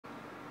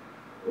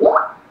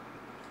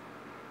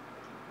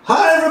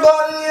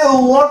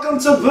welcome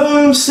to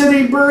Boom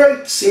City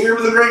Breaks. Here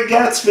with the Great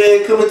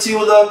Gatsby, coming to you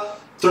with a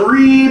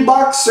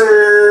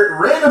 3-boxer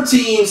random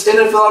teams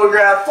NFL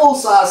autograph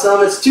full-size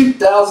helmets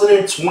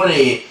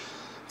 2020.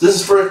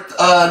 This is for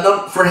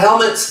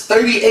helmets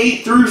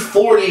 38 through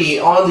 40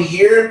 on the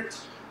year.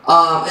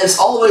 As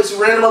always,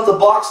 we random up the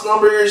box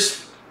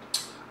numbers.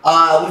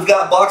 We've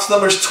got box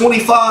numbers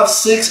 25,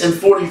 6, and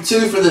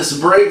 42 for this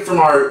break from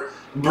our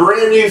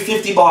brand new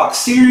 50-box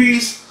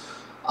series.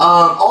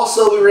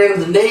 Also, we ran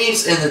the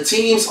names and the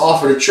teams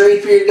off for the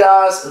trade period,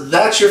 guys.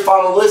 That's your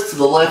final list to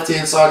the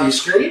left-hand side of your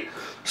screen.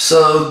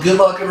 So, good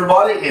luck,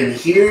 everybody, and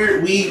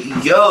here we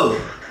go.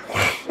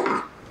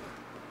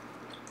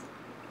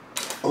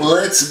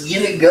 Let's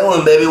get it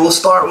going, baby. We'll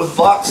start with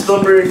box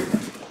number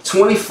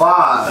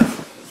 25.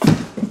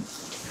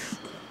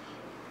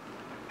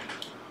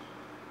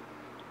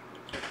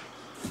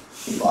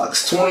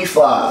 Box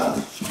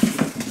 25.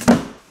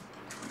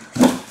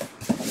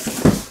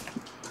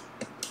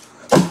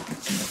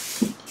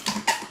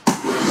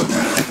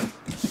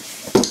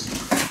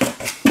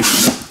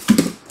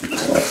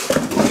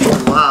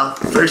 Wow,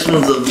 first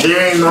one's a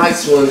very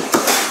nice one.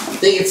 I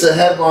think it's a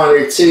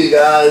headliner too,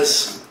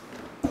 guys.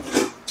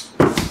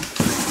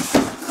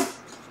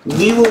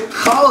 We will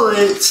call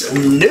it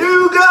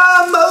New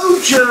Guy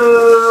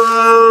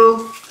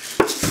Mojo.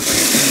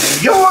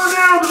 Going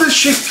down to the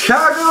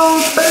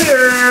Chicago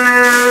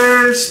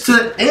Bears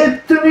to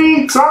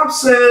Anthony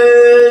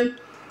Thompson.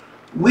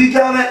 We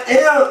got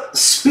an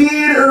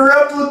speed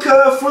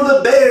replica for the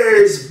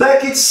Bears.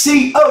 Beckett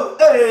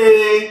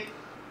COA.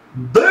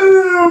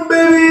 Boom,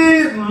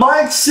 baby!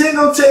 Mike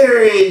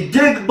Singletary,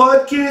 Dick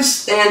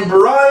Butkus, and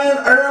Brian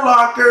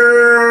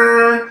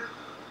Urlacher.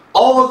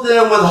 All of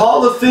them with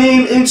Hall of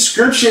Fame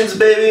inscriptions,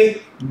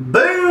 baby.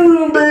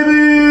 Boom,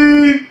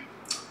 baby!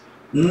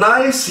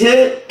 Nice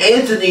hit,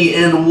 Anthony,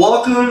 and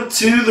welcome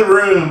to the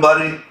room,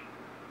 buddy.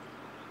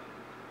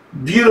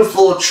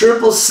 Beautiful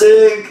triple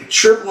sig,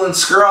 triple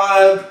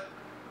inscribed,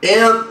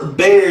 and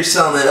Bears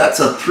helmet. That's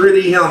a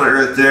pretty helmet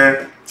right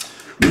there.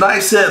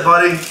 Nice hit,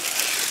 buddy.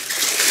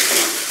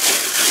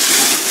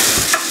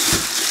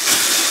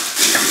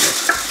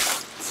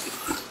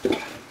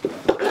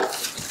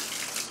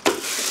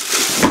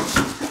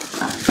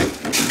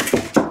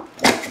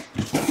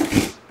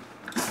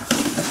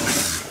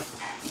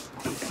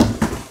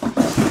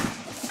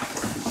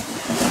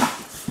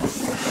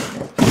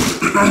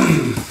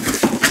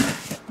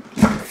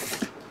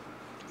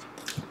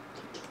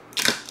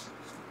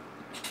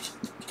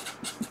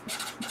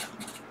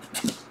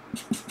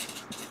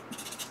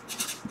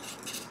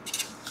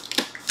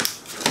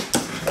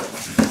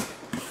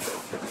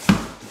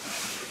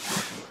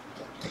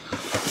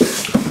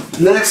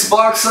 Next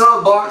box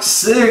up, box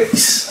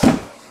 6.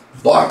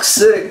 Box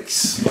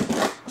 6.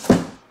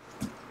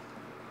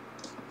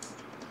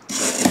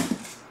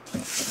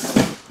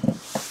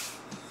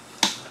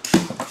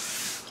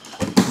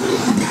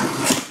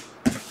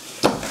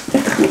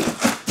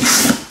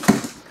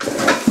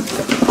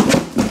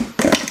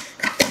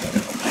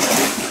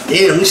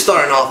 Damn, we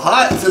starting off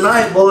hot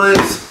tonight,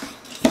 boys.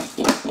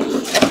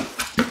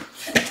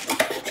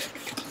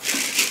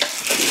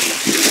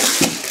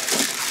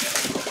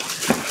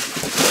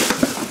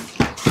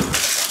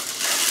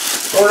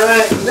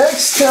 Alright,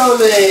 next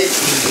helmet,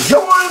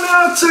 going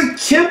out to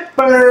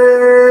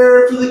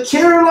Kipper for the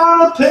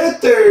Carolina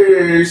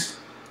Panthers.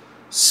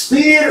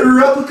 Speed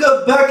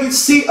replica Beckett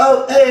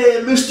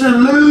COA, Mr.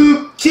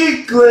 Luke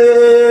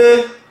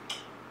Kuechly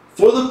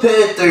for the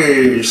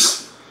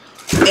Panthers.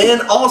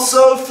 And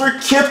also for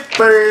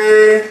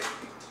Kipper,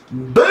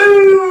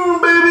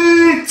 boom,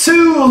 baby,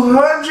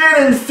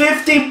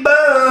 250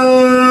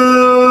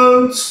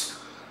 bones.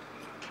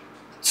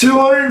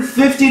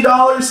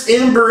 $250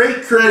 in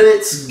break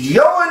credits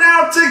going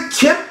out to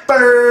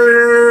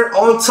Kipper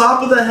on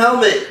top of the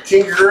helmet.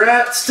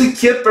 Congrats to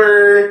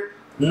Kipper.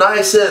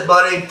 Nice hit,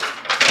 buddy.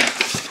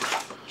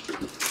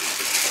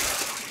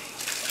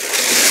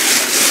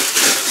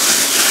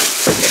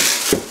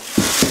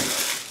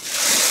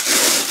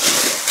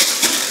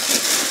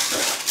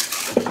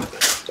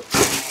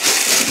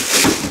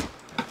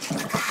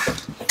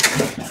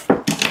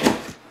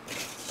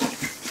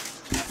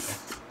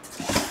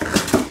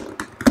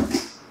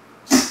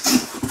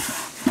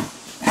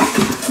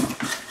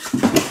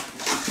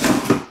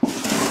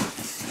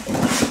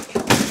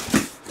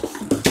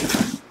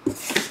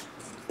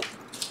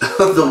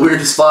 The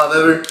weirdest spot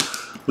ever.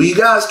 Well, you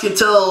guys can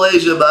tell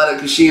Alasia about it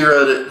because she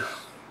wrote it.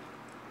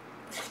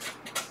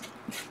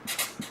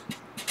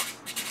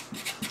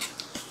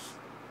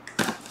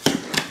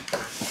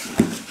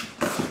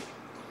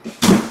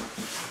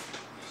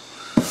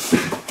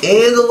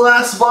 And the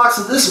last box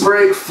of this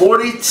break,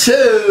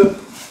 42.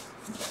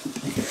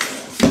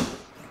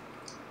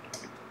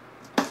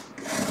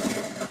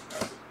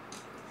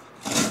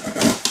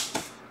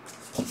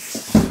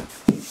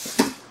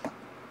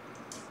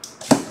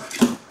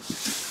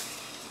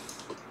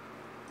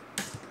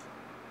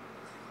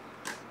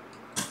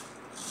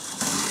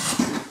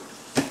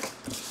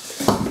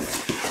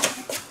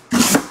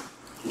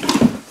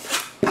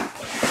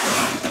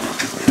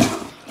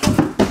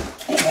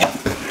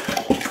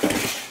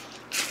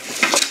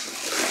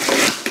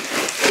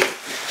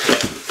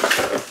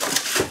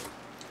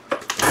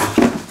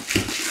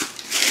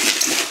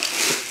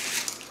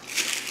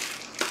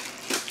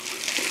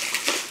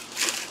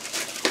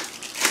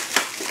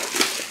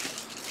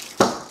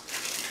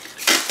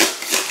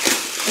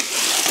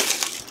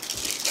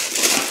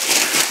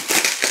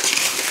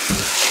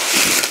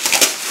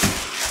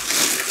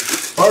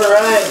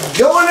 Alright,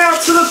 going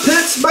out to the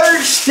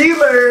Pittsburgh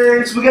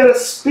Steelers, we got a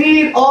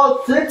Speed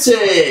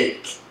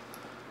Authentic.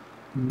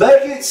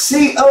 Beckett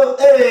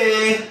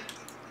COA.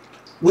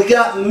 We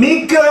got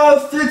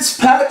Minkah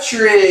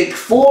Fitzpatrick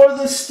for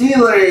the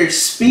Steelers.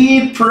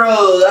 Speed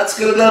Pro. That's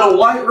going to go to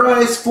White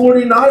Rice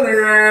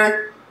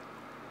 49er.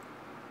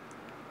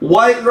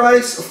 White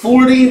Rice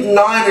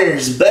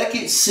 49ers.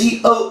 Beckett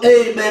COA,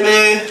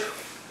 baby.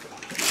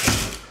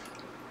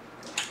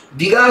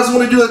 Do you guys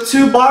want to do a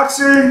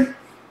 2-boxer?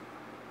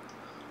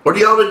 Or do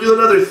y'all want to do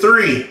another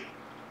 3?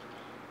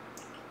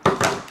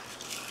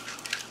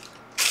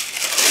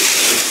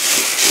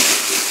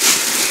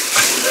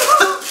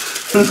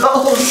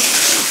 No,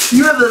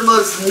 you are the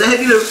most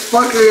negative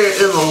fucker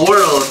in the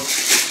world.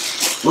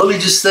 Let me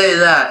just say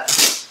that.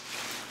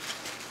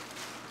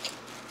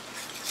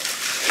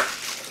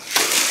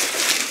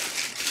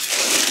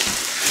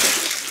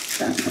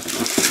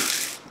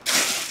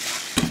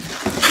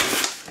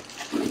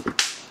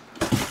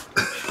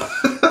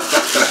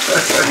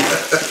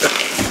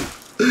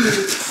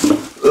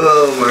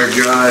 Oh my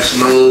gosh,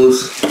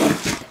 Knowles.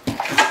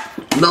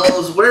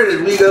 Knowles, where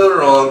did we go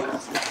wrong?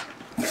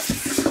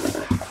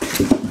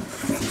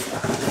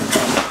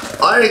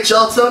 Alright,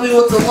 y'all tell me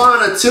what the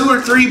line, a 2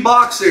 or 3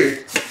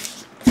 boxer.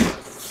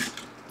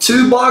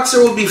 2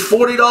 boxer will be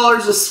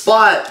 $40 a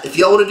spot. If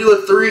y'all want to do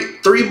a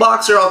 3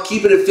 boxer, I'll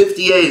keep it at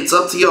 58. It's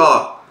up to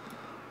y'all.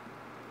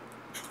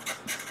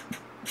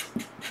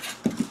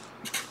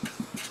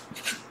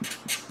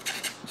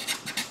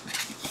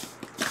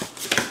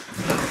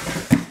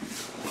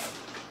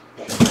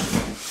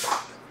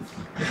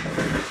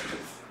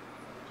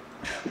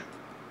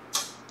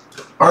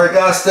 Alright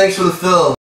guys, thanks for the fill.